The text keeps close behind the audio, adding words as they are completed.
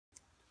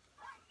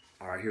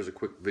All right, here's a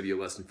quick video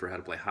lesson for how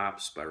to play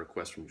hops by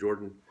request from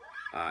Jordan.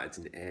 It's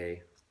an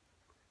A.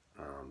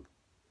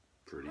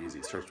 Pretty easy.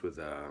 It starts with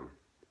on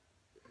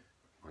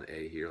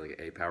A here, like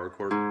an A power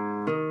chord.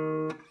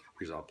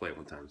 Here's I'll play it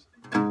one time.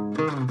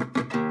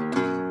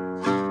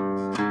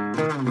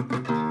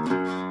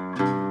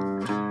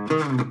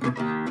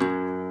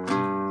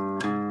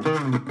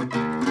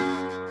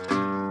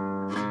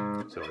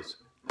 So it's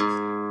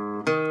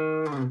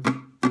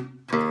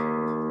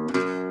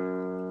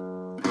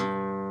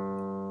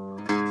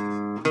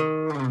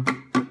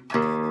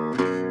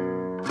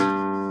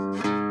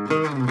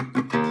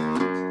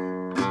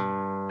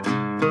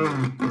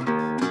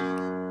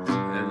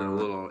and a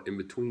little in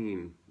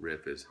between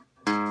riff is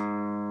A,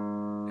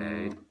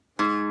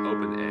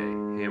 open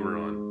A, hammer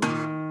on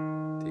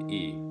to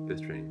E, fifth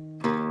string,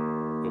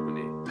 open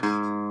E.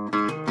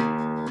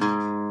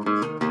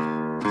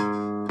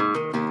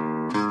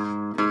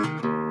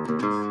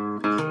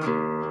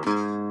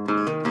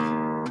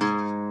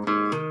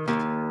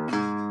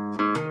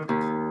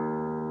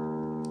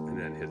 And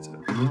then hits a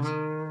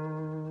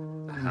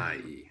high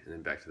E, and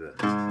then back to the.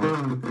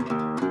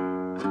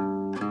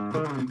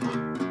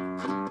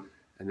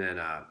 And then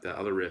the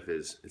other riff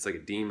is, it's like a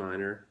D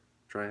minor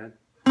triad,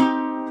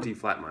 D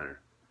flat minor,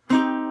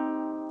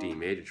 D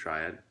major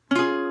triad,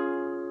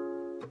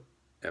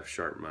 F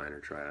sharp minor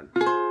triad,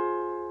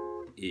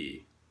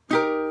 E.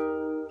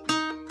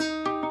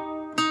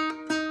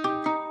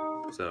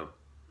 So.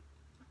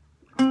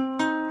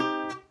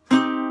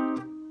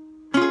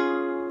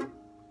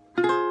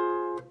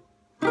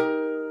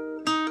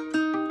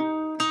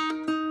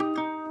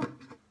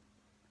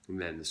 And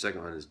then the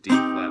second one is D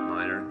flat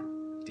minor,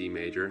 D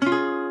major,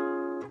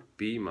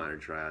 B minor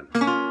triad,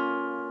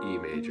 E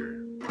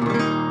major,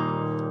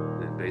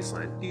 and then bass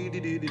line,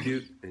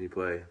 and you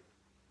play.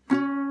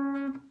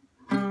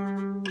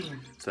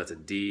 So that's a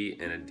D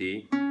and a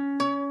D,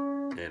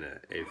 and a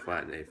A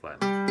flat and A flat.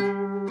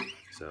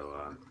 So,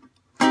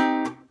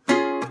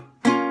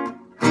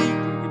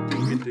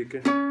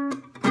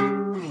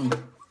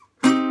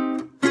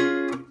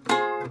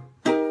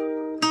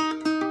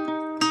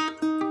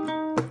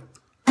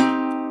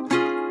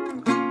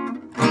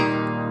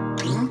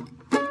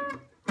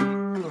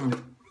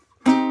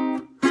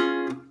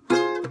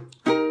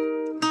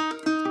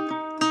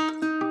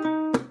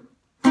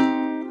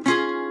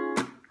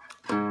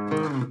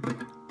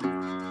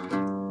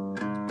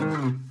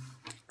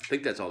 I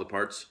think that's all the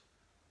parts.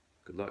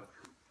 Good luck.